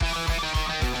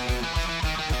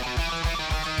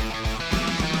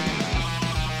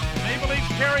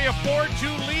a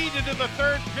 4-2 lead into the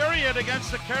third period against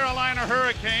the Carolina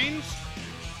Hurricanes.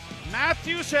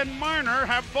 Matthews and Marner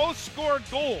have both scored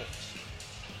goals.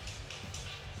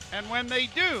 And when they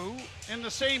do, in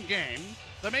the same game,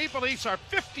 the Maple Leafs are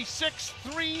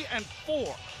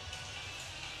 56-3-4.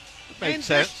 Makes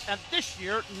sense. And this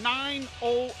year,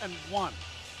 9-0-1.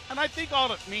 And I think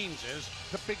all it means is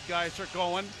the big guys are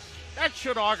going. That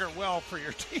should augur well for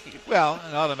your team. Well,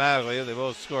 and automatically, if they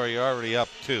both score, you're already up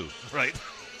 2. Right.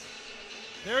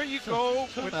 There you go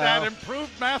with that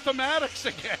improved mathematics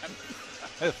again.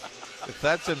 If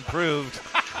that's improved,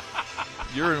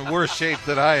 you're in worse shape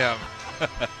than I am.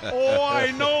 Oh,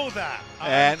 I know that.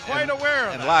 I'm quite aware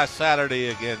of that. And last Saturday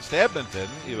against Edmonton,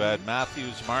 you had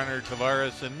Matthews, Marner,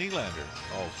 Tavares, and Nylander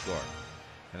all score.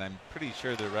 And I'm pretty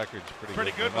sure their record's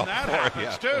pretty good when that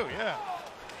happens, too, yeah.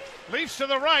 Leafs to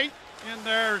the right in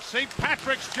their St.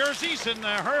 Patrick's jerseys, and the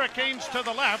Hurricanes to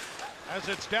the left as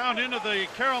it's down into the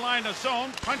Carolina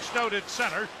zone, punched out at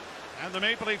center. And the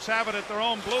Maple Leafs have it at their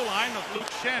own blue line with Luke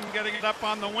Schenn getting it up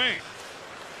on the wing.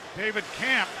 David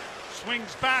Camp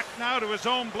swings back now to his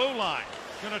own blue line.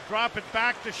 Going to drop it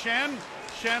back to Schenn.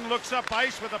 Schenn looks up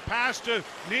ice with a pass to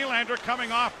Nylander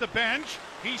coming off the bench.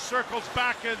 He circles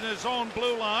back in his own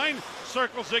blue line,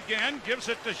 circles again, gives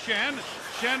it to Schenn.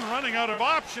 Schenn running out of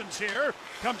options here,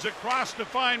 comes across to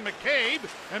find McCabe,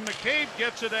 and McCabe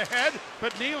gets it ahead,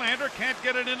 but Nylander can't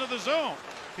get it into the zone.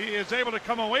 He is able to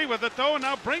come away with it, though, and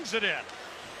now brings it in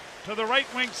to the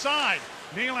right wing side.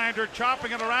 Nylander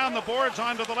chopping it around the boards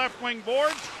onto the left wing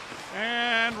boards,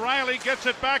 and Riley gets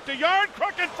it back to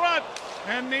Yarncrook in front,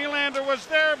 and Nylander was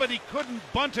there, but he couldn't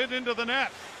bunt it into the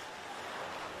net.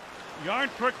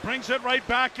 Yarncrook brings it right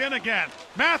back in again.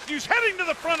 Matthews heading to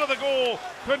the front of the goal,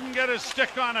 couldn't get his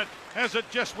stick on it as it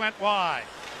just went wide.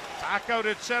 Back out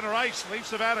at center ice, Leafs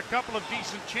have had a couple of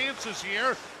decent chances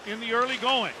here in the early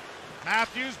going.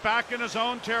 Matthews back in his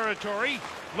own territory,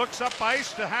 looks up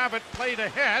ice to have it played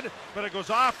ahead, but it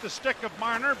goes off the stick of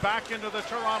Marner back into the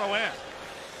Toronto end.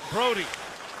 Brody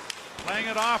playing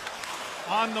it off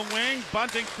on the wing.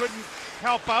 Bunting couldn't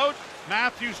help out.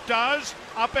 Matthews does.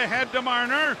 Up ahead to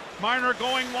Marner. Marner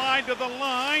going wide to the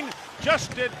line.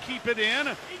 Just did keep it in,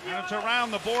 and it's around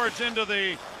the boards into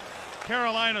the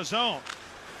Carolina zone.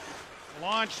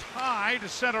 Launched high to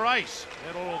center ice.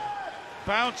 It'll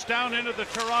bounce down into the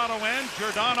Toronto end.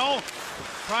 Giordano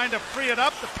trying to free it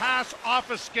up. The pass off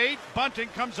a skate. Bunting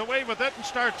comes away with it and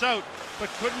starts out,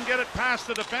 but couldn't get it past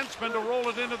the defenseman to roll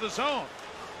it into the zone.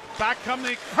 Back come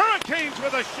the Hurricanes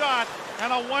with a shot,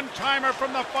 and a one-timer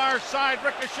from the far side.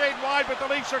 Ricocheted wide, but the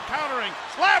Leafs are countering.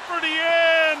 Lafferty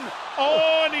in!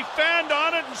 Oh, and he fanned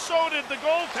on it, and so did the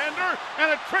goaltender,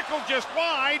 and it trickled just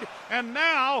wide. And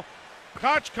now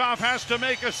Kochkov has to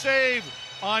make a save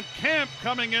on Kemp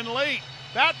coming in late.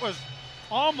 That was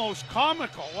almost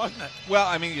comical, wasn't it? Well,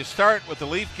 I mean, you start with the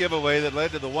Leaf giveaway that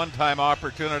led to the one-time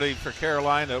opportunity for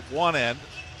Carolina at one end.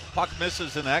 Puck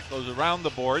misses the net, goes around the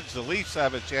boards. The Leafs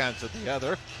have a chance at the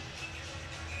other.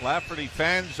 Lafferty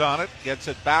fans on it, gets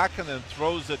it back, and then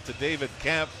throws it to David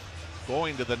Kemp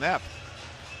going to the net.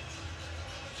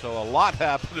 So a lot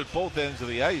happened at both ends of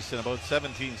the ice in about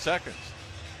 17 seconds.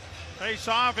 Face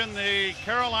off in the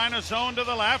Carolina zone to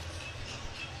the left.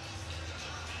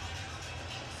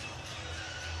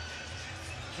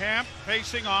 Kemp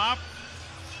facing off.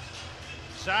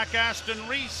 Zach Aston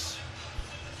Reese.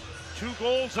 2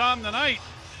 goals on the night.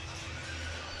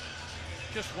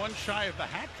 Just one shy of the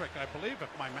hat trick, I believe, if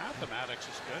my mathematics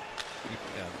is good.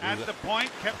 Yeah, at the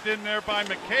point, kept in there by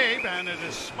McCabe, and it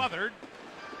is smothered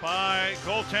by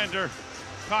goaltender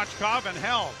Kochkov and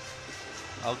held.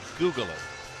 I'll Google it.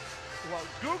 Well,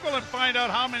 Google and find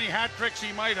out how many hat tricks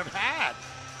he might have had.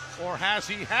 Or has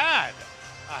he had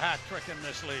a hat trick in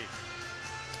this league?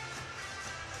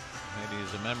 Maybe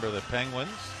he's a member of the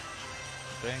Penguins.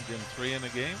 Banged in 3 in the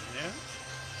game. Yeah.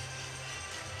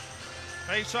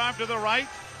 Face off to the right.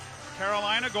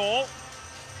 Carolina goal.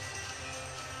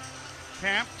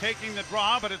 Camp taking the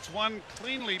draw, but it's won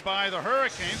cleanly by the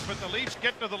Hurricanes. But the Leafs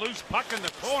get to the loose puck in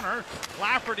the corner.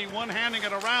 Lafferty one-handing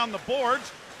it around the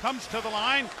boards. Comes to the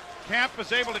line. Camp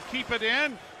is able to keep it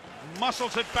in.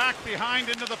 Muscles it back behind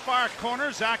into the far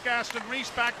corner. Zach Aston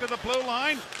Reese back to the blue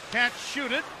line. Can't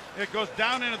shoot it. It goes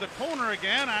down into the corner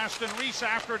again. Aston Reese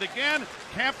after it again.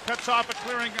 Kemp cuts off a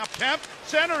clearing up Kemp.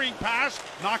 Centering pass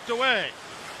knocked away.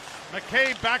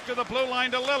 McCabe back to the blue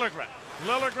line to Liljegren.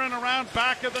 Liljegren around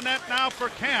back of the net now for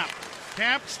Kemp.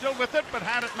 Kemp still with it, but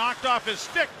had it knocked off his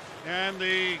stick. And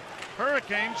the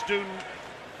Hurricanes do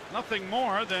nothing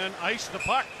more than ice the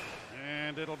puck.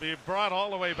 And it'll be brought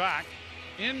all the way back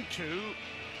into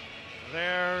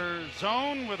their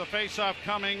zone with a face-off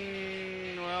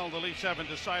coming. Well, the Leafs haven't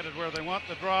decided where they want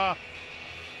the draw.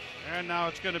 And now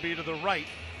it's going to be to the right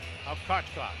of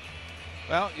Kochkov.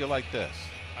 Well, you like this.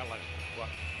 I like what?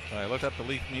 I looked up the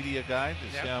Leaf media guide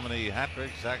to see how many hat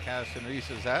tricks Zach Aston-Reese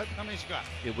has had. How many's got?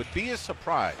 It would be a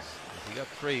surprise if he got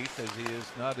 3, because he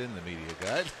is not in the media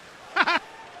guide.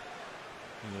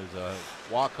 He was a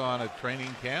walk-on at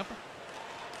training camp.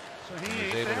 So he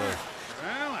ain't there.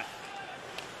 Well,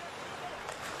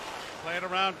 played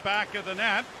around back of the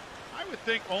net. I would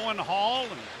think Owen Hall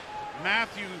and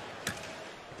Matthew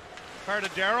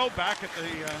Cardadero back at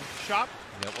the shop.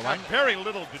 Yeah, well, had very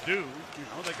little to do. You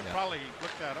know, they could probably look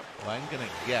that up. Well, I'm going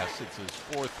to guess it's his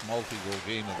 4th multi-goal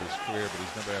game of his career, but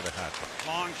he's never had a hat trick.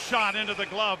 Long shot into the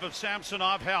glove of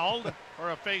Samsonov, held for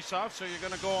a face-off. So you're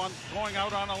going to going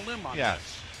out on a limb on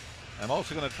this. I'm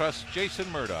also going to trust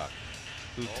Jason Murdoch,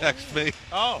 who texted me.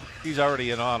 Oh, he's already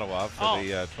in Ottawa for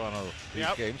the Toronto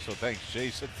Leafs game. So thanks,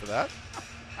 Jason, for that.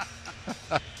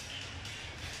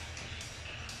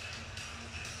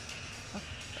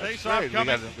 Face-off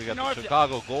coming. We got the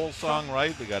Chicago goal song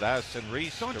right. We got Aston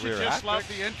Reese. Don't you just love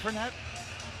the internet?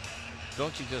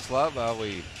 Don't you just love how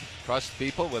we trust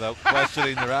people without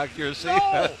questioning their accuracy? No,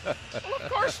 well,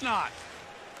 of course not.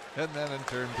 And then in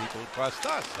turn, people trust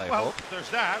us, I hope. There's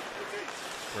that.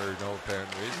 For no apparent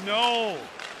reason. No.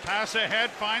 Pass ahead,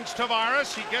 finds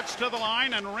Tavares. He gets to the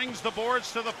line and rings the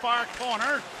boards to the far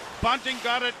corner. Bunting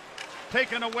got it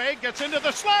taken away, gets into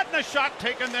the slot, and a shot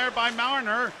taken there by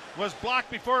Marner was blocked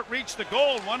before it reached the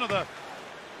goal. One of the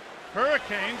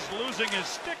Hurricanes losing his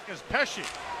stick as Pesce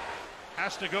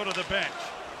has to go to the bench.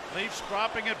 Leafs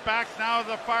dropping it back now to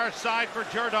the far side for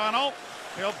Giordano.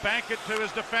 He'll bank it to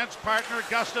his defense partner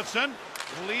Gustafsson.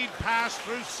 Lead pass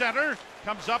through center,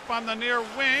 comes up on the near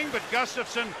wing, but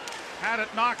Gustafsson had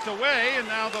it knocked away, and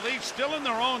now the Leafs still in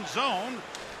their own zone.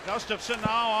 Gustafsson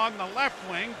now on the left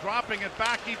wing, dropping it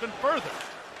back even further.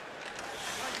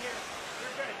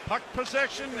 Puck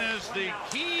possession is the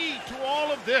key to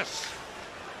all of this.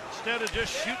 Instead of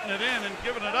just shooting it in and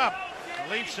giving it up,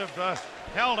 the Leafs have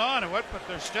held on to it, but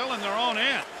they're still in their own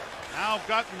end. Now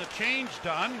gotten the change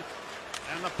done,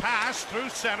 and the pass through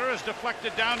center is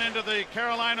deflected down into the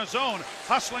Carolina zone.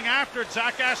 Hustling after it,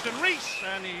 Zach Aston-Reese,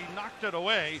 and he knocked it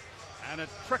away, and it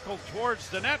trickled towards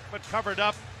the net, but covered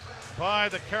up by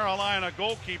the Carolina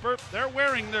goalkeeper. They're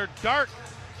wearing their dark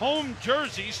home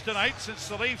jerseys tonight, since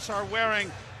the Leafs are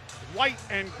wearing white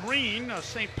and green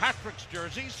St. Patrick's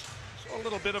jerseys. So a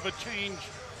little bit of a change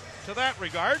to that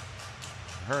regard.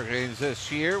 Hurricanes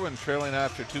this year, when trailing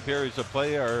after 2 periods of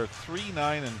play, are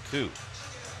 3-9-2,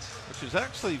 which is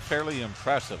actually fairly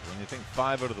impressive when you think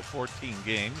 5 out of the 14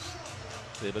 games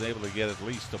they've been able to get at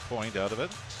least a point out of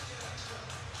it.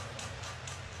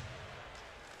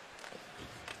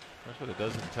 What it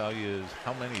doesn't tell you is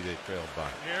how many they trailed by.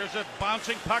 Here's a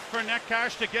bouncing puck for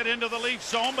Necas to get into the Leaf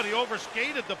zone, but he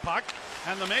overskated the puck,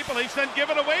 and the Maple Leafs then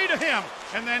give it away to him.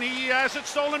 And then he has it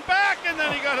stolen back, and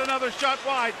then he got another shot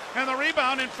wide, and the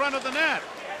rebound in front of the net.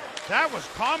 That was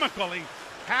comical. He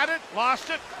had it, lost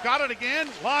it, got it again,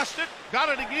 lost it, got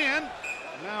it again.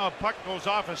 Now a puck goes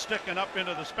off a stick and up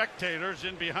into the spectators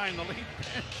in behind the Leaf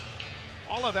bench.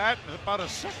 All of that in about a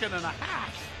second and a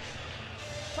half.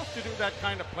 Tough to do that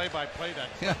kind of play-by-play that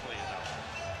quickly.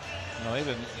 No,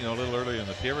 even a little earlier in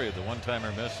the period, the one-timer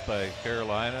missed by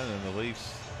Carolina, and the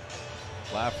Leafs.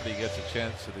 Lafferty gets a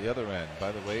chance at the other end.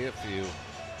 By the way, if you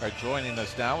are joining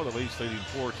us now, with the Leafs leading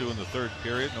 4-2 in the third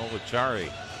period, Noel Acciari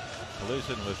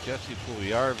collision with Jesse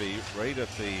Puljujarvi right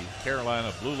at the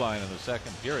Carolina blue line in the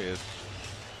second period,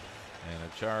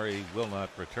 and Acciari will not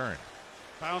return.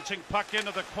 Bouncing puck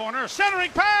into the corner,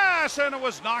 centering pass, and it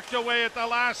was knocked away at the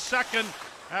last second,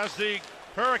 as the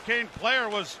Hurricane player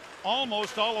was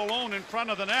almost all alone in front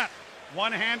of the net.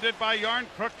 One-handed by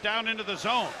Yarncrook down into the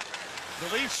zone.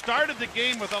 The Leafs started the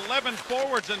game with 11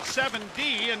 forwards and 7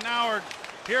 D, and now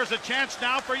here's a chance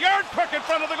now for Yarncrook in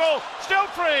front of the goal. Still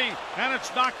free, and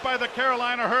it's knocked by the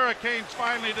Carolina Hurricanes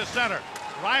finally to center.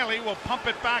 Riley will pump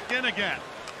it back in again.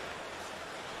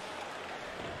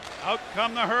 Out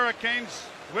come the Hurricanes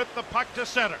with the puck to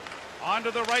center.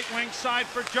 Onto the right wing side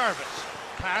for Jarvis.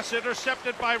 Pass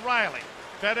intercepted by Riley.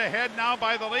 Fed ahead now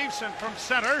by the Leafs, and from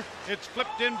center, it's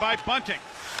flipped in by Bunting.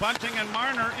 Bunting and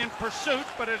Marner in pursuit,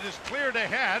 but it is cleared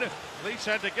ahead. Leafs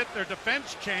had to get their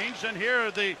defense changed, and here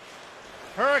are the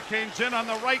Hurricanes in on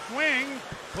the right wing.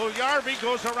 Puljujarvi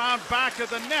goes around back of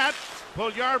the net.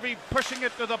 Puljujarvi pushing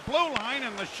it to the blue line,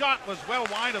 and the shot was well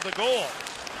wide of the goal.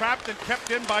 Trapped and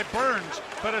kept in by Burns,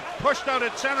 but it's pushed out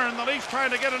at center, and the Leafs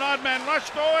trying to get an odd man rush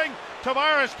going.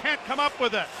 Tavares can't come up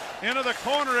with it. Into the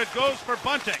corner it goes for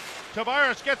Bunting.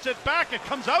 Tavares gets it back. It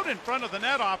comes out in front of the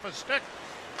net off a stick.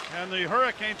 And the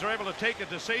Hurricanes are able to take it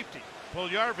to safety.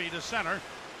 Puljujarvi to center.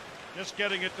 Just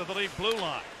getting it to the lead blue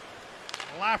line.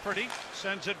 Lafferty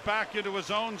sends it back into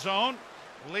his own zone.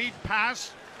 Lead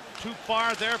pass. Too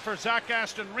far there for Zach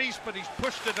Aston-Reese, but he's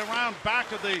pushed it around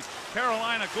back of the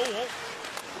Carolina goal.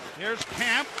 Here's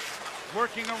Camp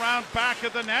working around back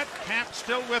of the net. Camp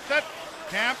still with it.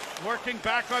 Camp working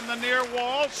back on the near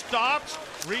wall. Stops,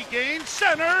 regains,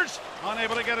 centers.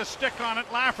 Unable to get a stick on it.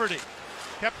 Lafferty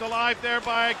kept alive there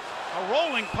by a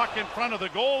rolling puck in front of the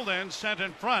goal, then sent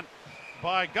in front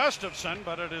by Gustafsson,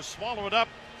 but it is swallowed up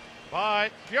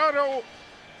by Fyodor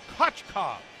Kochkov.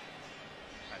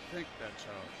 I think that's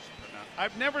how it's pronounced.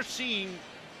 I've never seen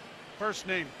first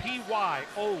name Pyotr,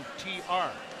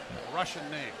 Russian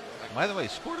name. By the way,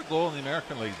 scored a goal in the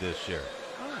American League this year.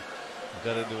 He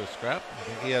got into a scrap. I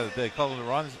think he had, they called it the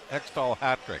Ron Hextall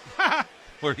hat trick,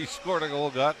 where he scored a goal,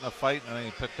 got in a fight, and then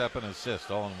he picked up an assist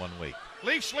all in 1 week.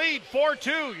 Leafs lead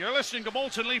 4-2. You're listening to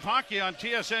Molson Leaf Hockey on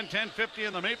TSN 1050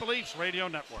 and the Maple Leafs Radio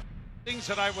Network. Things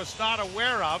that I was not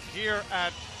aware of here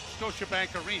at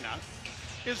Scotiabank Arena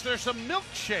is there's a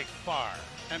milkshake bar,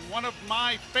 and one of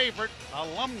my favorite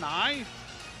alumni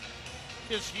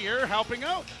is here helping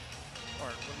out, or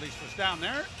at least was down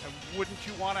there. And wouldn't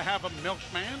you want to have a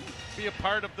milkman be a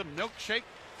part of the milkshake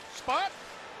spot?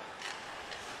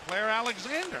 Claire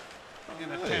Alexander in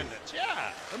attendance.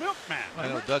 Yeah, the milkman. I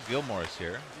know Doug Gilmore's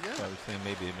here. Yeah. So I was thinking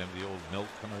maybe the old milk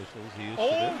commercials he used to do.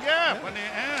 Oh, yeah. When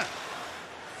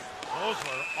those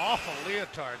were awful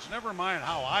leotards. Never mind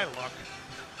how I look.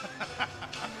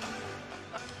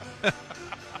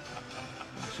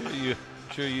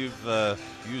 Sure you've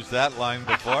used that line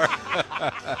before.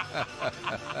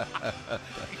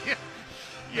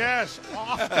 Yes,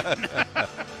 often.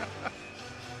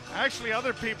 Actually,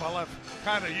 other people have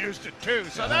kind of used it too,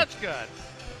 so that's good.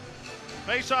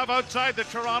 Face-off outside the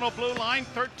Toronto blue line,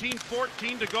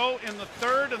 13-14 to go in the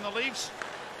third, and the Leafs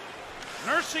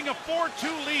nursing a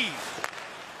 4-2 lead.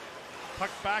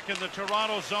 Puck back in the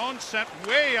Toronto zone, sent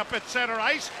way up at center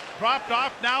ice, dropped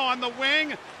off now on the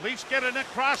wing. Leafs get it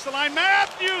across the line.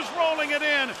 Matthews rolling it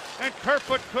in, and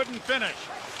Kerfoot couldn't finish.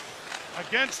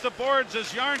 Against the boards is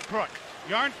Yarncrook.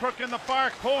 Yarncrook in the far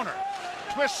corner.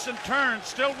 Twists and turns,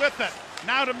 still with it.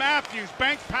 Now to Matthews,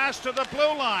 bank pass to the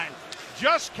blue line.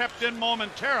 Just kept in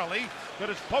momentarily, but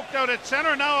it's poked out at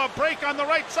center. Now a break on the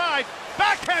right side.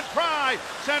 Backhand try,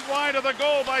 sent wide of the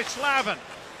goal by Slavin.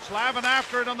 Slavin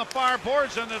after it on the far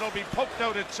boards, and it'll be poked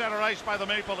out at center ice by the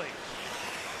Maple Leafs.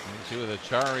 You see with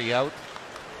Achari out,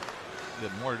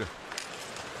 get more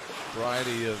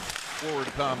variety of forward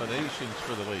combinations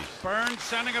for the Leafs. Burns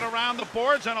sending it around the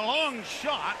boards, and a long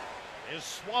shot is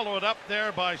swallowed up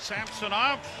there by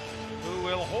Samsonov, who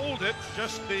will hold it.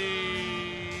 Just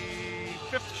the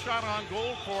fifth shot on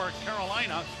goal for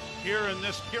Carolina here in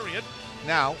this period.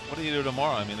 Now, what do you do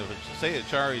tomorrow? I mean, if it's, say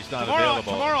Achari's not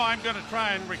available. Tomorrow I'm going to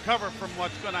try and recover from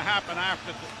what's going to happen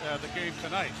after the game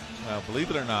tonight. Well, believe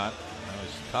it or not, I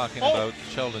was talking about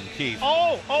Sheldon Keefe. The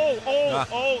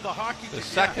hockey. The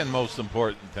second most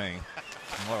important thing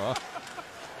tomorrow.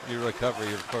 Your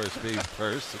recovery, of course, being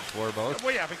first and foremost.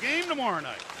 We have a game tomorrow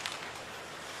night.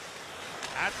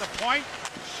 At the point,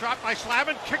 shot by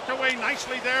Slavin, kicked away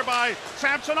nicely there by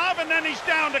Samsonov, and then he's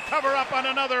down to cover up on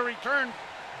another return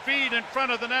feed in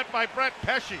front of the net by Brett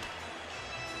Pesce.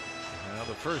 Well,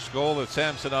 the first goal that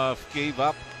Samsonov gave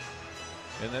up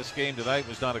in this game tonight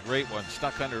was not a great one.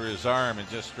 Stuck under his arm and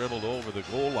just dribbled over the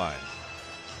goal line.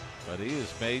 But he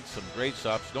has made some great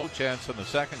stops. No chance on the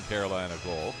second Carolina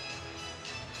goal.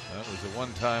 That was a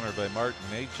one-timer by Martin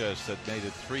H.S. that made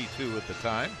it 3-2 at the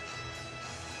time.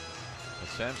 But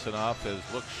Samsonov has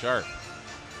looked sharp.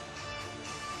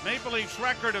 Maple Leafs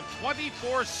record of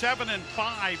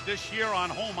 24-7-5 this year on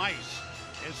home ice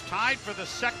is tied for the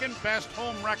second best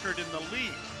home record in the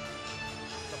league.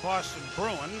 The Boston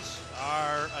Bruins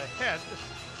are ahead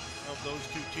of those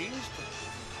two teams.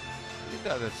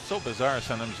 It's so bizarre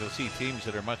sometimes you'll see teams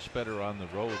that are much better on the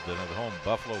road than at home.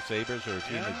 Buffalo Sabres are a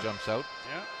team that jumps out.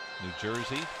 Yeah. New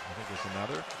Jersey, I think is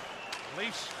another.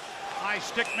 Leafs high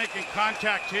stick making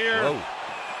contact here. Whoa.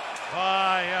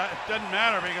 It doesn't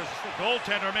matter because the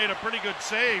goaltender made a pretty good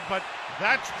save, but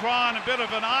that's drawn a bit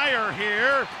of an ire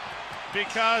here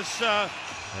because...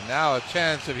 and now a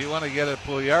chance if you want to get at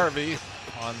Puljujarvi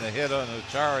on the hit on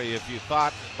Achari, if you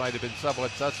thought it might have been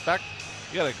somewhat suspect.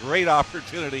 You got a great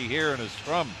opportunity here in a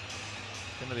scrum.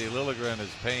 Timothy Liljegren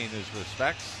is paying his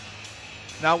respects.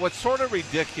 Now, what's sort of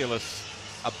ridiculous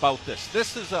about this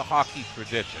is a hockey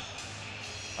tradition.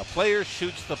 A player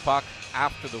shoots the puck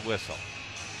after the whistle.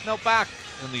 Now, back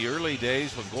in the early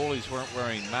days when goalies weren't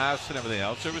wearing masks and everything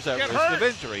else, there was that risk hurt of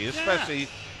injury, especially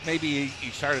maybe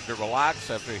he started to relax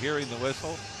after hearing the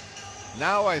whistle.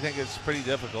 Now I think it's pretty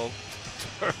difficult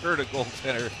to hurt a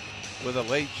goaltender with a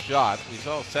late shot. We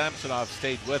saw Samsonov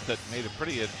stayed with it, made a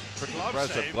pretty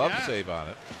impressive glove save on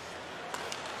it.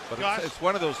 But it's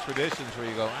one of those traditions where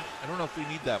you go, I don't know if we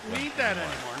need that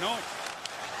anymore. No.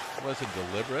 It wasn't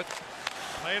deliberate.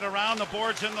 Played around the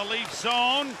boards in the Leaf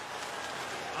zone.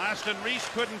 Aston Reese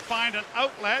couldn't find an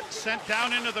outlet. Sent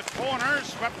down into the corner.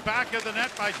 Swept back of the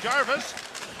net by Jarvis.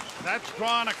 That's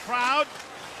drawn a crowd.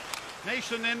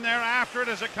 Nation in there after it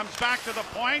as it comes back to the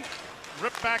point.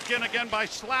 Ripped back in again by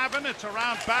Slavin. It's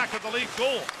around back of the Leaf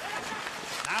goal.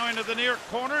 Now into the near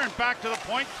corner and back to the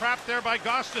point. Trapped there by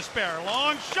Gostisbehere.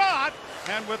 Long shot.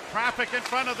 And with traffic in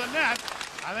front of the net,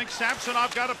 I think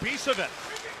Samsonov got a piece of it.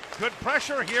 Good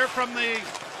pressure here from the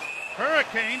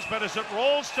Hurricanes, but as it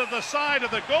rolls to the side of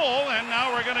the goal, and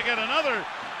now we're going to get another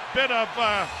bit of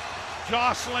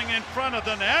jostling in front of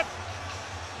the net.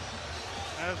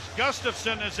 As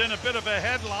Gustafson is in a bit of a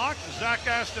headlock, Zach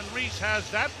Aston Reese has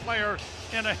that player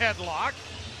in a headlock.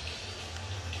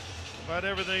 But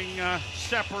everything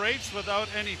separates without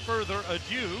any further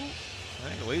ado. I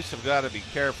think the Leafs have got to be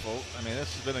careful. I mean,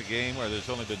 this has been a game where there's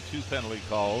only been 2 penalty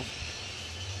calls,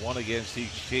 one against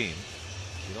each team.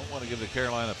 You don't want to give the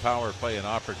Carolina power play an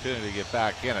opportunity to get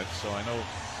back in it. So I know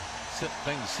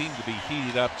things seem to be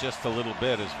heated up just a little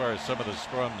bit as far as some of the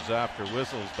scrums after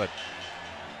whistles, but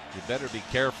you better be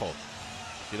careful.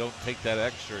 If you don't take that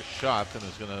extra shot, then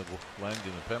it's going to land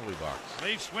in the penalty box.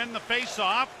 Leafs win the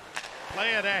face-off,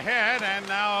 play it ahead, and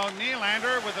now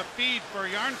Nylander with a feed for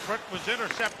Järnkrok was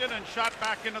intercepted and shot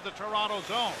back into the Toronto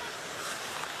zone.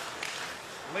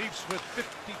 Leafs with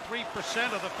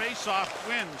 53% of the face-off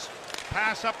wins.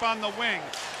 Pass up on the wing,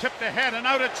 tipped ahead and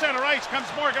out at center ice comes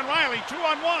Morgan Rielly,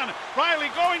 2-on-1.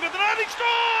 Rielly going to the net, he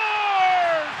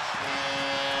scores!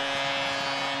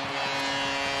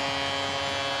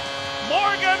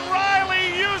 Morgan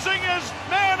Rielly using his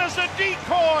man as a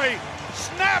decoy,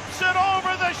 snaps it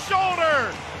over the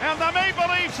shoulder, and the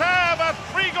Maple Leafs have a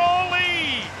 3-goal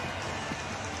lead.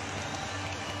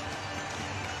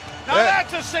 Now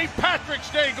that's a St. Patrick's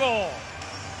Day goal.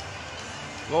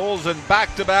 Goals in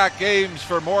back-to-back games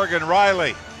for Morgan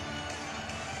Rielly,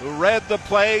 who read the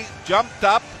play, jumped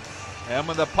up, and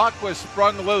when the puck was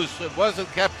sprung loose, it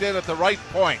wasn't kept in at the right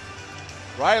point.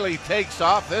 Rielly takes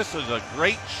off. This is a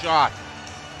great shot.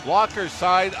 Blocker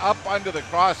side, up under the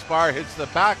crossbar, hits the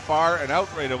back bar and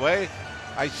out right away.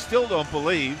 I still don't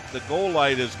believe the goal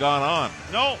light has gone on.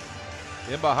 No.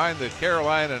 In behind the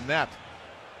Carolina net.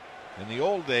 In the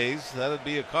old days, that would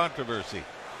be a controversy.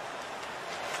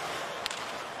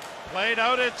 Played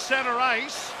out at center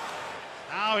ice.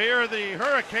 Now here the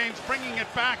Hurricanes bringing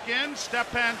it back in.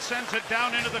 Stepan sends it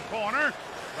down into the corner.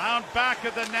 Round back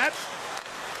of the net.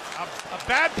 A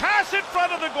bad pass in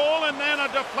front of the goal and then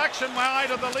a deflection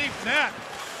wide of the Leaf net.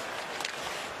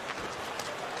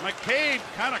 McCabe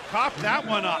kind of coughed that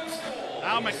one up.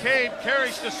 Now McCabe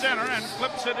carries to center and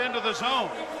flips it into the zone.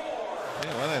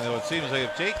 Yeah, one thing though, it seems like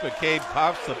if Jake McCabe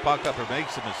coughs the puck up or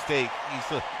makes a mistake,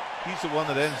 he's the one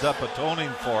that ends up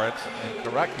atoning for it and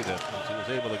correcting it, as he was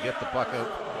able to get the puck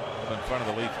out in front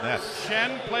of the Leaf net.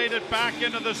 Shen played it back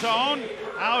into the zone.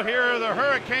 Out here are the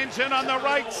Hurricanes in on the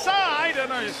right side,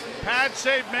 and a pad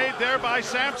save made there by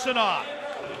Samsonov.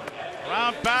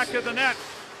 Round back of the net.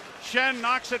 Shen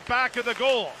knocks it back of the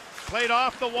goal. Played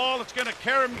off the wall. It's going to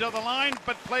carry him to the line,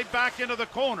 but played back into the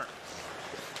corner.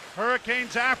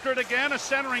 Hurricanes after it again. A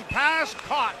centering pass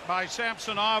caught by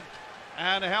Samsonov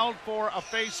and held for a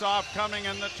face-off coming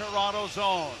in the Toronto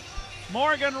zone.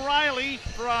 Morgan Rielly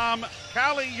from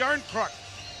Calle Järnkrok.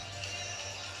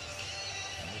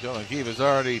 Joe McKeeve has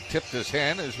already tipped his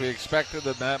hand, as we expected,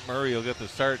 that Matt Murray will get the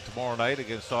start tomorrow night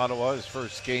against Ottawa, his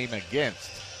first game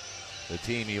against the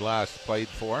team he last played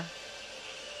for.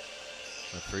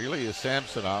 But for Ilya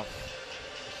Samsonov,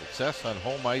 success on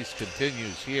home ice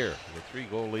continues here. With a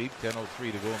 3-goal lead,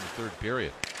 10:03 to go in the third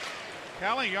period.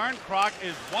 Calle Järnkrok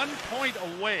is 1 point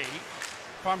away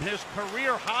from his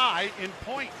career high in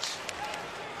points.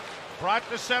 Brought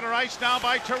to center ice now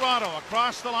by Toronto.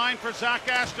 Across the line for Zach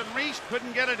Aston Reese.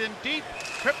 Couldn't get it in deep.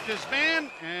 Tripped his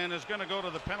man and is going to go to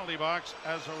the penalty box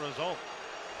as a result.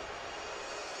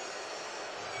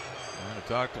 We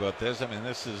talked about this. I mean,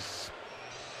 this is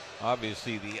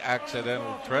obviously the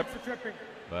accidental trip,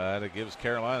 but it gives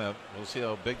Carolina, we'll see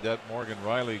how big that Morgan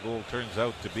Rielly goal turns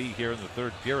out to be here in the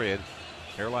third period.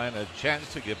 Carolina a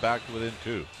chance to get back to within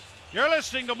 2. You're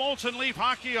listening to Molson Leaf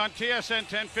Hockey on TSN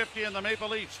 1050 and the Maple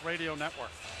Leafs Radio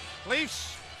Network.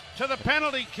 Leafs to the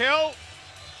penalty kill.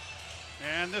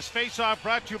 And this face-off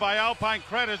brought to you by Alpine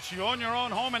Credits. You own your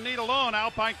own home and need a loan.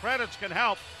 Alpine Credits can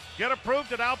help. Get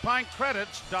approved at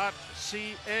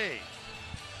alpinecredits.ca.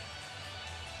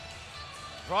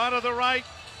 Draw to the right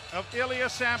of Ilya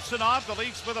Samsonov. The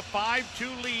Leafs with a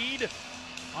 5-2 lead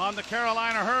on the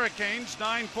Carolina Hurricanes.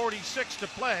 9:46 to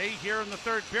play here in the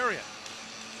third period.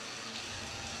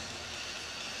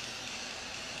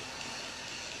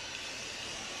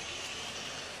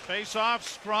 Face-off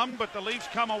scrum, but the Leafs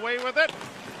come away with it.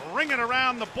 Ring it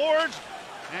around the boards,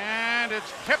 and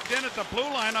it's kept in at the blue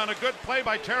line on a good play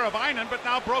by Teravainen, but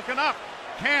now broken up.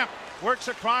 Camp works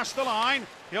across the line.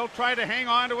 He'll try to hang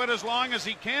on to it as long as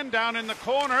he can down in the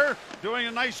corner, doing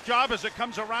a nice job as it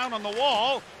comes around on the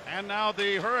wall. And now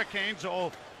the Hurricanes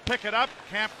will pick it up.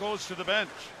 Camp goes to the bench.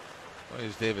 Boy,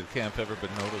 has David Kampf ever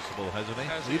been noticeable, hasn't he?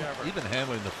 Has he ever? Even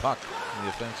handling the puck in the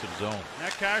offensive zone.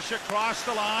 Necas across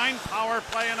the line. Power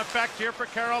play in effect here for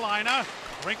Carolina.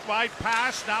 Rink-wide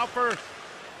pass now for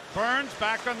Burns.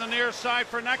 Back on the near side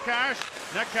for Necas.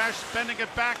 Necas spending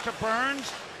it back to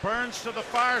Burns. Burns to the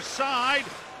far side.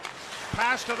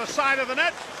 Pass to the side of the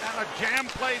net. And a jam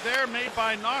play there made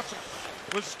by Nosson.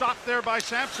 Was stopped there by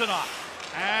Samsonov.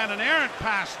 And an errant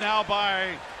pass now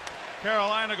by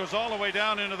Carolina goes all the way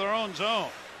down into their own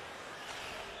zone.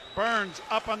 Burns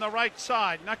up on the right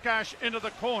side. Necas into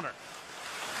the corner.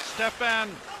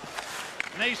 Stefan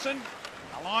Nason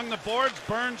along the boards.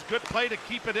 Burns, good play to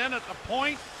keep it in at the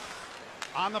point.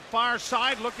 On the far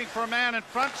side, looking for a man in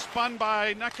front. Spun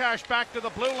by Necas back to the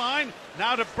blue line.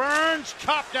 Now to Burns.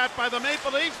 Chopped at by the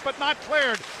Maple Leafs, but not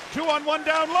cleared. 2-on-1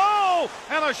 down low.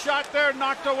 And a shot there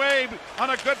knocked away on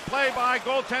a good play by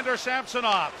goaltender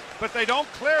Samsonov. But they don't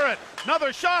clear it.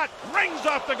 Another shot. Rings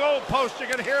off the goal post. You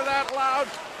can hear that loud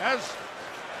as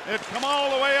it come all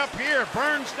the way up here.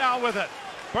 Burns now with it.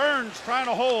 Burns trying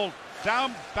to hold.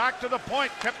 Down back to the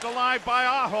point. Kept alive by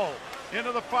Aho.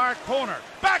 Into the far corner.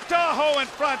 Back to Aho in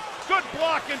front. Good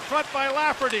block in front by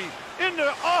Lafferty.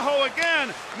 Into Aho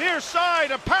again. Near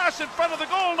side. A pass in front of the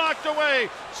goal knocked away.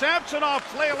 Samsonov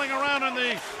flailing around in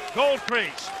the goal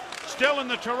crease. Still in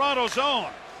the Toronto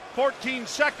zone. 14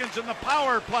 seconds in the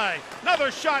power play.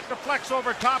 Another shot deflects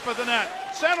over top of the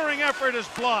net. Centering effort is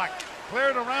blocked.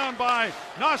 Cleared around by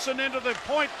Nosson into the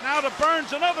point. Now to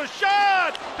Burns. Another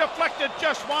shot! Deflected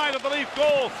just wide of the Leaf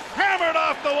goal. Hammered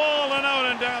off the wall and out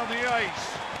and down the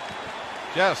ice.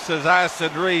 Just as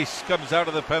Aston Reese comes out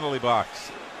of the penalty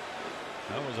box.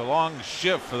 That was a long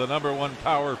shift for the number one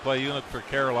power play unit for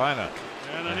Carolina.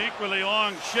 And an equally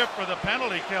long shift for the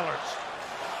penalty killers.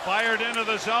 Fired into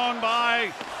the zone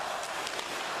by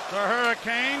the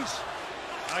Hurricanes.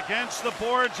 Against the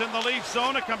boards in the Leaf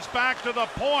zone. It comes back to the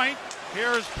point.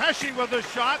 Here's Pesce with a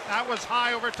shot. That was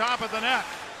high over top of the net.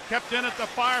 Kept in at the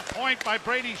far point by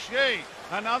Brady Shea.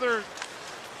 Another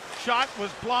shot was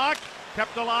blocked.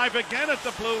 Kept alive again at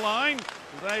the blue line.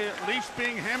 The Leafs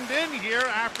being hemmed in here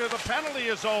after the penalty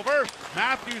is over.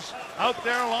 Matthews out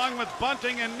there along with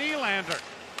Bunting and Nylander.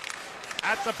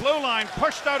 At the blue line,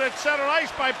 pushed out at center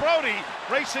ice by Brody.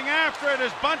 Racing after it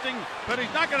is Bunting, but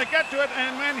he's not going to get to it.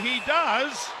 And when he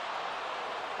does,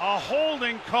 a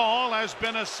holding call has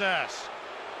been assessed.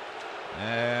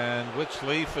 And which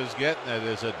Leaf is getting it?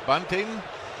 Is it Bunting?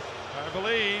 I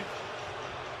believe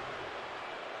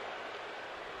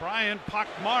Brian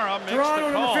Pakmara makes Toronto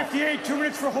the call. number 58, 2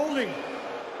 minutes for holding.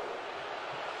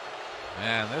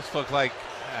 Man, this looked like,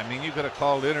 I mean, you could have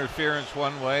called interference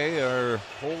one way or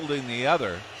holding the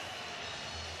other.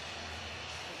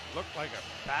 Looked like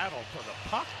a battle for the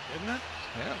puck, didn't it?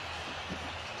 Yeah.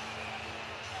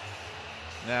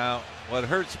 Now, what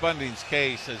hurts Bunting's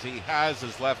case is he has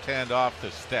his left hand off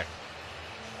the stick.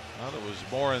 Well, it was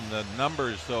more in the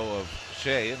numbers, though, of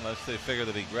Shea, unless they figure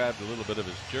that he grabbed a little bit of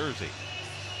his jersey.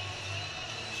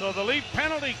 So the Leaf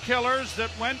penalty killers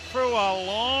that went through a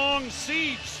long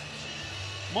siege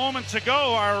moments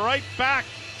ago are right back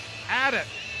at it.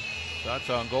 Shots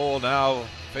on goal now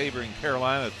favoring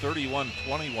Carolina,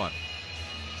 31-21.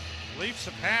 Leafs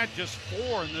have had just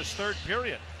 4 in this third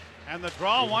period. And the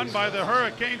draw won by the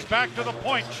Hurricanes back to the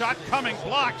point. Shot coming,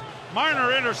 blocked.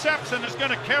 Marner intercepts and is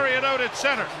going to carry it out at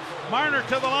center. Marner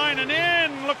to the line and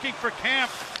in, looking for Camp,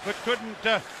 but couldn't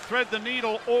thread the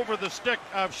needle over the stick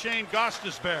of Shane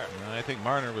Gostisbehere. I think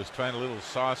Marner was trying a little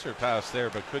saucer pass there,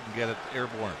 but couldn't get it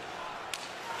airborne.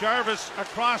 Jarvis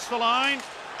across the line.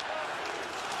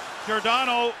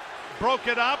 Giordano broke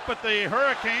it up, but the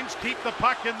Hurricanes keep the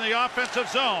puck in the offensive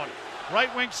zone.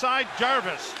 Right wing side,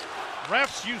 Jarvis.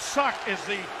 Refs, you suck is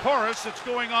the chorus that's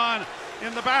going on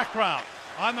in the background.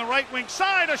 On the right wing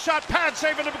side, a shot, pad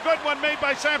saving a good one made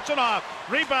by Samsonov.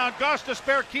 Rebound,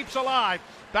 Gostisbehere keeps alive.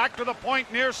 Back to the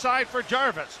point near side for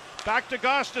Jarvis. Back to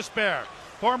Gostisbehere.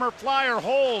 Former Flyer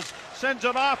holds, sends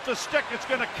it off the stick. It's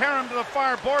going to carry him to the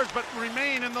far boards, but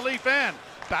remain in the Leaf end.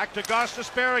 Back to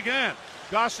Gostisbehere again.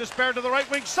 Gostisbehere to the right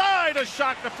wing side. A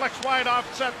shot deflects wide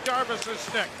off Seth Jarvis's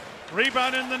stick.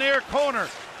 Rebound in the near corner.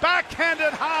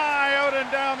 Backhanded high out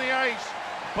and down the ice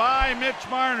by Mitch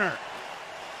Marner.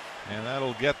 And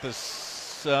that'll get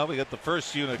this. We got the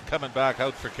first unit coming back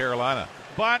out for Carolina.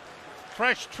 But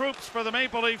fresh troops for the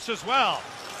Maple Leafs as well.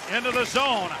 Into the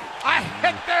zone. A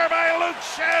hit there by Luke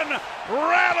Schenn.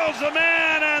 Rattles a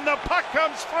man and the puck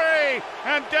comes free.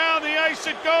 And down the ice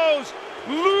it goes.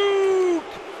 Luke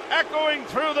echoing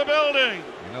through the building.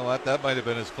 You know what? That might have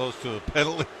been as close to a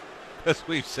penalty as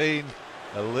we've seen.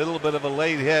 A little bit of a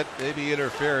late hit, maybe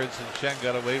interference, and Schenn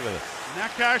got away with it.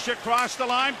 Nakash across the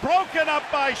line. Broken up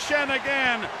by Schenn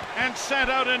again. And sent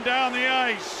out and down the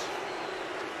ice.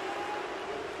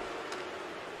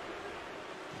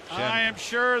 I am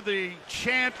sure the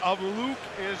chant of Luke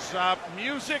is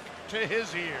music to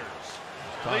his ears.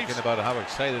 Talking about how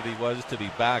excited he was to be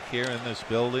back here in this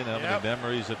building, how many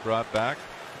memories it brought back.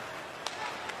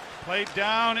 Played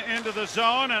down into the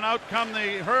zone, and out come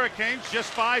the Hurricanes.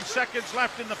 Just 5 seconds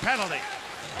left in the penalty.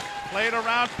 Played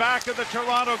around back of the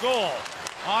Toronto goal.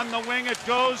 On the wing it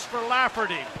goes for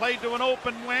Lafferty. Played to an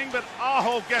open wing, but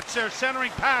Aho gets there.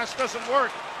 Centering pass doesn't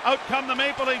work. Out come the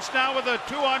Maple Leafs now with a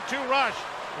 2-on-2 rush.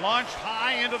 Launched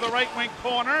high into the right wing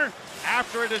corner.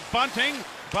 After it is Bunting.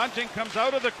 Bunting comes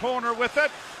out of the corner with it.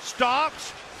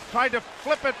 Stops. Tried to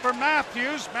flip it for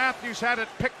Matthews. Matthews had it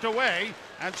picked away.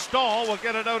 And Stahl will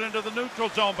get it out into the neutral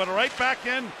zone. But right back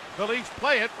in, the Leafs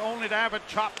play it, only to have it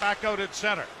chopped back out at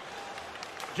center.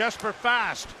 Jesper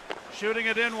Fast shooting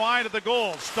it in wide of the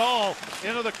goal. Stahl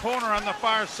into the corner on the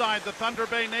far side. The Thunder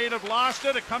Bay native lost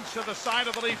it. It comes to the side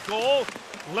of the Leaf goal.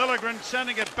 Liljegren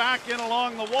sending it back in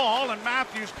along the wall, and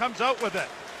Matthews comes out with it.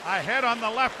 Ahead on the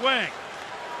left wing.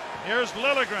 Here's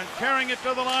Liljegren carrying it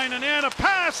to the line and in. A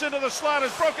pass into the slot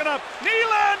is broken up.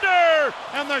 Nylander!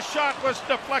 And the shot was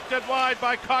deflected wide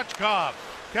by Kochkov.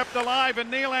 Kept alive,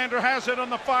 and Nylander has it on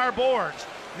the far boards.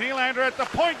 Nylander at the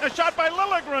point. The shot by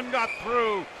Liljegren got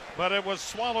through, but it was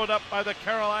swallowed up by the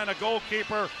Carolina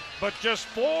goalkeeper. But just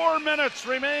 4 minutes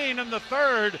remain in the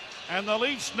third, and the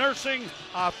Leafs nursing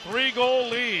a 3-goal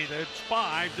lead. It's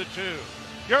 5-2.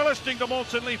 You're listening to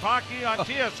Molson Leaf Hockey on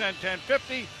TSN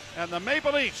 1050 and the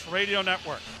Maple Leafs Radio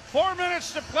Network. 4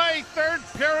 minutes to play, third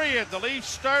period. The Leafs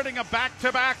starting a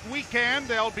back-to-back weekend.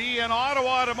 They'll be in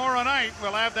Ottawa tomorrow night.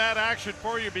 We'll have that action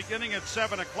for you beginning at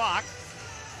 7 o'clock.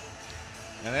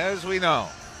 And as we know,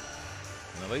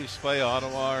 when the Leafs play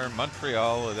Ottawa or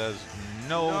Montreal, it has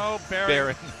no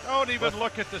bearing. Don't even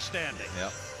look at the standing.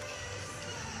 Yep.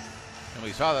 And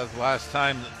we saw that the last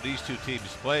time these two teams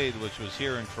played, which was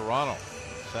here in Toronto.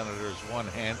 The Senators won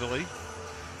handily.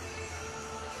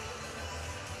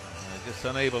 Just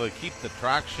unable to keep the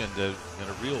traction to get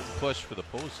a real push for the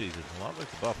postseason. A lot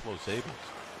like the Buffalo Sabres.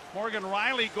 Morgan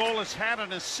Riley goal has had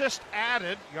an assist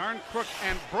added. Yarncrook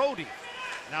and Brody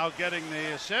now getting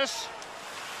the assists.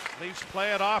 Leafs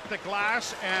play it off the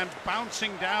glass and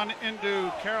bouncing down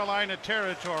into Carolina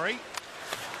territory.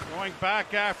 Going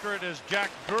back after it is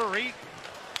Jack Drury.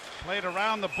 Played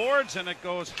around the boards and it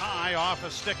goes high off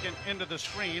a stick and into the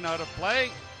screen, out of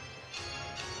play.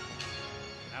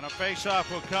 And a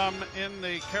face-off will come in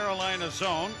the Carolina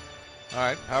zone. All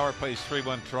right, power plays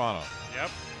 3-1 Toronto. Yep.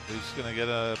 Who's going to get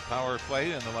a power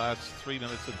play in the last 3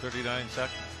 minutes and 39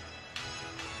 seconds?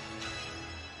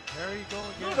 There you go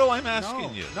again. No, I'm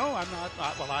asking you. No, I'm not.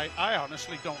 Well, I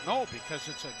honestly don't know because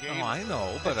it's a game. No, I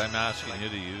know, but I'm asking you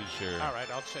to use your... All right,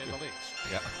 I'll say the Leafs.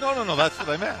 Yeah. No, that's what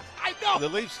I meant. I know. The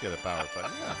Leafs get a power play,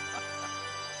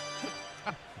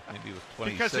 yeah. Maybe with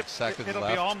 26 seconds it'll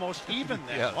left. Be almost even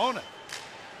then, Yeah. won't it?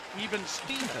 Even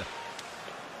Steven.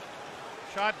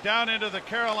 Shot down into the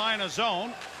Carolina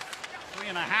zone.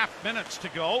 3.5 minutes to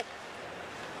go.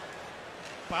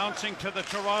 Bouncing to the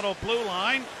Toronto blue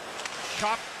line.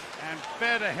 Chopped and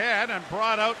fed ahead and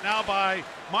brought out now by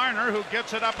Marner, who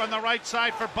gets it up on the right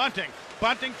side for Bunting.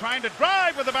 Bunting trying to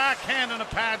drive with a backhand and a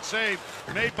pad save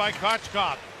made by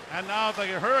Kochkov. And now the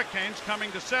Hurricanes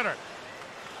coming to center.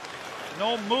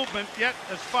 No movement yet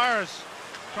as far as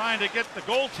trying to get the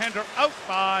goaltender out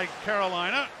by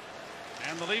Carolina.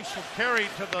 And the Leafs will carry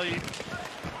to the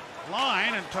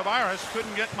line, and Tavares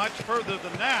couldn't get much further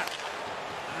than that.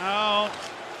 Now,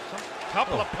 a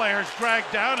couple of players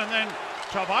dragged down, and then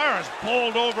Tavares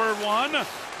bowled over one.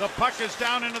 The puck is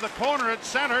down into the corner. It's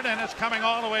centered, and it's coming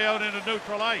all the way out into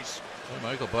neutral ice.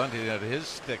 Well, Michael Bunting had his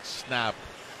stick snapped,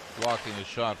 blocking a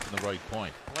shot from the right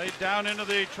point. Played down into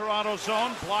the Toronto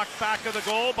zone, blocked back of the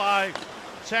goal by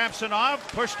Samsonov,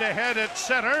 pushed ahead at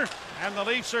center, And the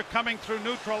Leafs are coming through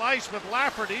neutral ice with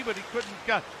Lafferty, but he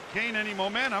couldn't gain any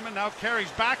momentum, and now carries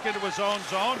back into his own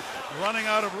zone, running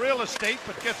out of real estate,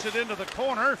 but gets it into the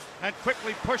corner and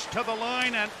quickly pushed to the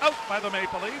line and out by the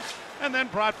Maple Leafs, and then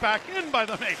brought back in by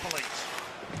the Maple Leafs.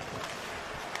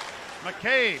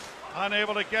 McCabe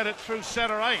unable to get it through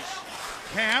center ice.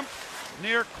 Camp,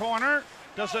 near corner,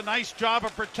 does a nice job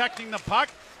of protecting the puck.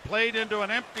 Played into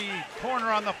an empty corner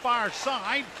on the far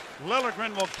side.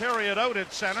 Liljegren will carry it out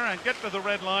at center and get to the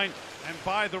red line and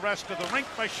buy the rest of the rink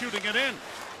by shooting it in.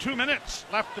 2 minutes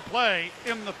left to play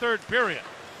in the third period.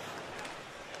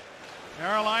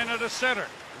 Carolina to center.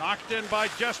 Knocked in by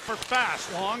Jesper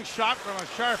Fast. Long shot from a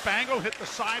sharp angle. Hit the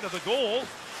side of the goal.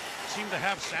 Seemed to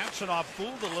have Samsonov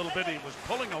fooled a little bit. He was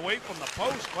pulling away from the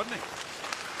post, wasn't he?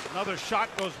 Another shot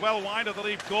goes well wide of the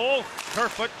Leaf goal.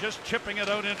 Kerfoot just chipping it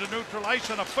out into neutral ice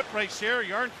in a foot race here.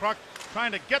 Järnkrok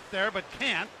trying to get there but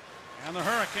can't. And the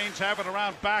Hurricanes have it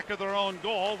around back of their own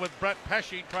goal with Brett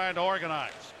Pesce trying to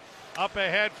organize. Up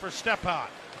ahead for Stepan.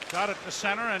 Got it to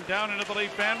center and down into the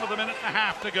Leaf end with 1.5 minutes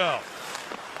to go.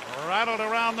 Rattled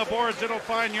around the boards. It'll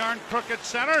find Järnkrok at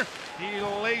center. He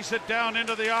lays it down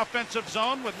into the offensive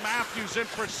zone with Matthews in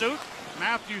pursuit.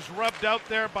 Matthews rubbed out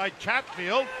there by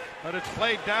Chatfield, but it's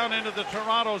played down into the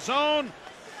Toronto zone.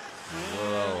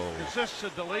 Whoa. Is this a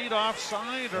delayed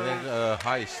offside or a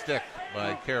high stick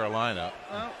by Carolina?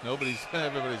 Everybody's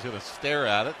going to stare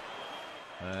at it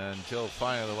until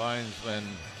finally the linesman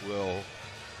will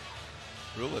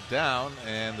rule it down,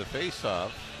 and the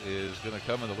faceoff is going to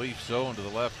come in the Leaf zone to the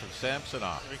left of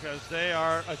Samsonov. Because they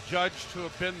are adjudged to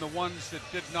have been the ones that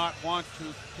did not want to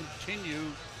continue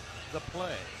the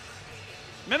play.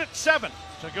 7 minutes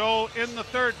to go in the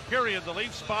third period. The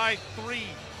Leafs by 3.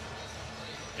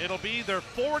 It'll be their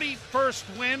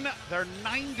 41st win, their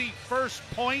 91st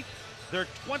point, their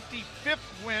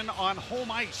 25th win on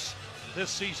home ice this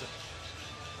season.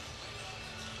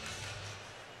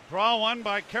 Draw one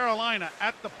by Carolina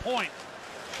at the point.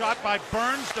 Shot by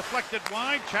Burns, deflected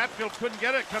wide. Chatfield couldn't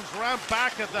get it. Comes around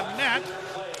back of the net.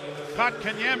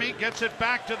 Kotkaniemi gets it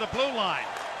back to the blue line.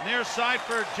 Near side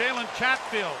for Jalen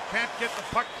Chatfield. Can't get the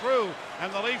puck through.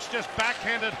 And the Leafs just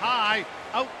backhanded high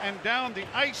out and down the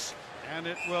ice. And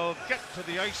it will get to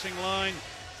the icing line.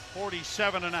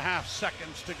 47.5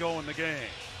 seconds to go in the game.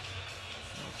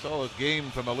 Solid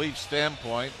game from a Leaf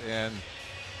standpoint, and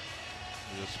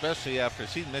especially after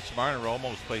seeing Mitch Marner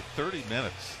almost play 30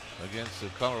 minutes against the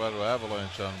Colorado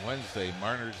Avalanche on Wednesday.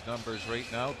 Marner's numbers right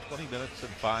now, 20 minutes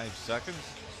and 5 seconds.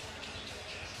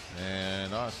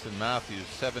 And Austin Matthews,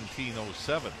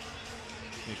 17:07.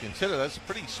 You consider that's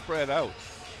pretty spread out.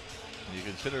 You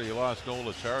consider you lost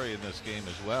Noel Acciari in this game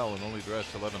as well and only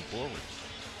dressed 11 forwards.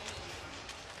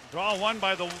 Draw one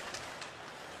by the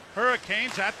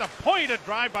Hurricanes at the point. A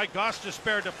drive by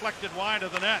Gostisbehere deflected wide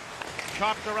of the net.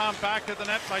 Chopped around back of the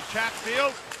net by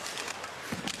Chatfield.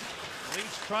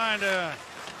 Leafs trying to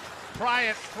pry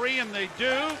it free, and they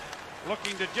do.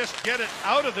 Looking to just get it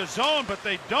out of the zone, but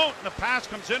they don't. The pass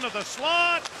comes into the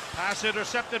slot. Pass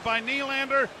intercepted by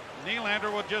Nylander.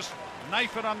 Nylander will just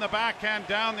knife it on the backhand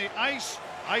down the ice.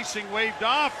 Icing waved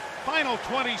off. Final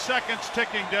 20 seconds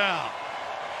ticking down.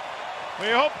 We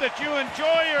hope that you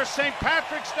enjoy your St.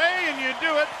 Patrick's Day, and you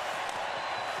do it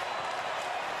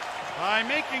by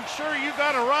making sure you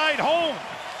got a ride home.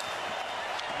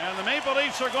 And the Maple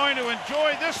Leafs are going to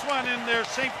enjoy this one in their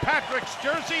St. Patrick's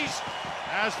jerseys,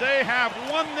 as they have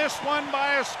won this one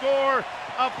by a score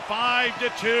of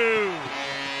 5-2.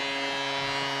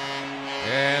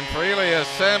 And for Elias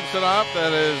Samsonov,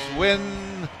 that is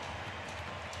win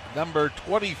number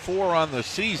 24 on the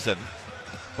season,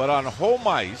 but on home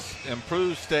ice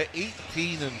improves to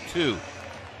 18-2.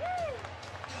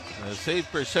 The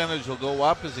save percentage will go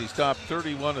up as he stopped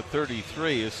 31 of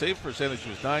 33. His save percentage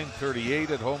was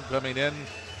 .938 at home coming in.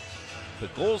 The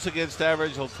goals against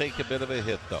average will take a bit of a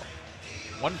hit though.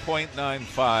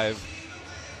 1.95.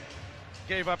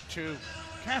 Gave up to.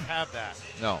 Can't have that.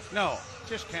 No,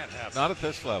 just can't have that. not at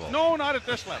this level. No, not at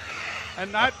this level.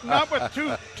 And not with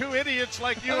two idiots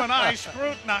like you and I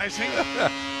scrutinizing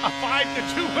a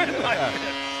 5-2 win like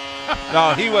this.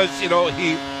 No, he was,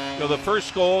 the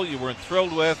first goal you weren't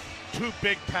thrilled with. 2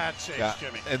 big pad saves,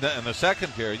 Jimmy. And the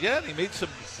second period, and he made some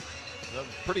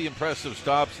pretty impressive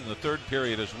stops in the third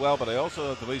period as well, but I also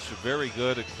thought the Leafs were very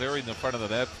good at clearing the front of the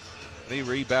net. Any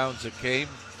rebounds that came,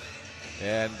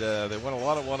 and they won a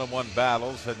lot of one-on-one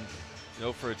battles, and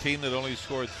for a team that only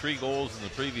scored 3 goals in the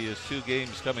previous 2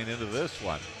 games coming into this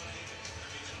one,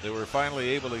 they were finally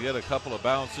able to get a couple of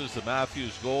bounces. The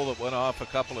Matthews goal that went off a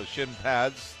couple of shin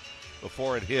pads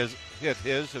before it hit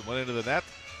his and went into the net,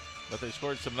 but they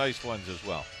scored some nice ones as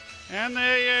well. And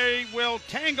they will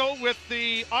tangle with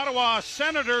the Ottawa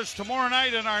Senators tomorrow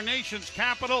night in our nation's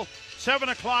capital. 7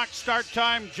 o'clock start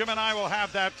time. Jim and I will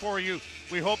have that for you.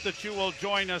 We hope that you will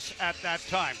join us at that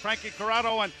time. Frankie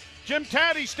Corrado and Jim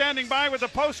Taddy standing by with the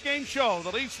post-game show.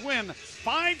 The Leafs win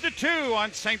 5-2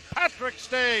 on St. Patrick's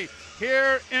Day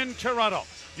here in Toronto.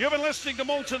 You've been listening to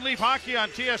Molson Leaf Hockey on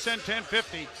TSN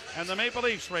 1050 and the Maple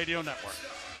Leafs Radio Network.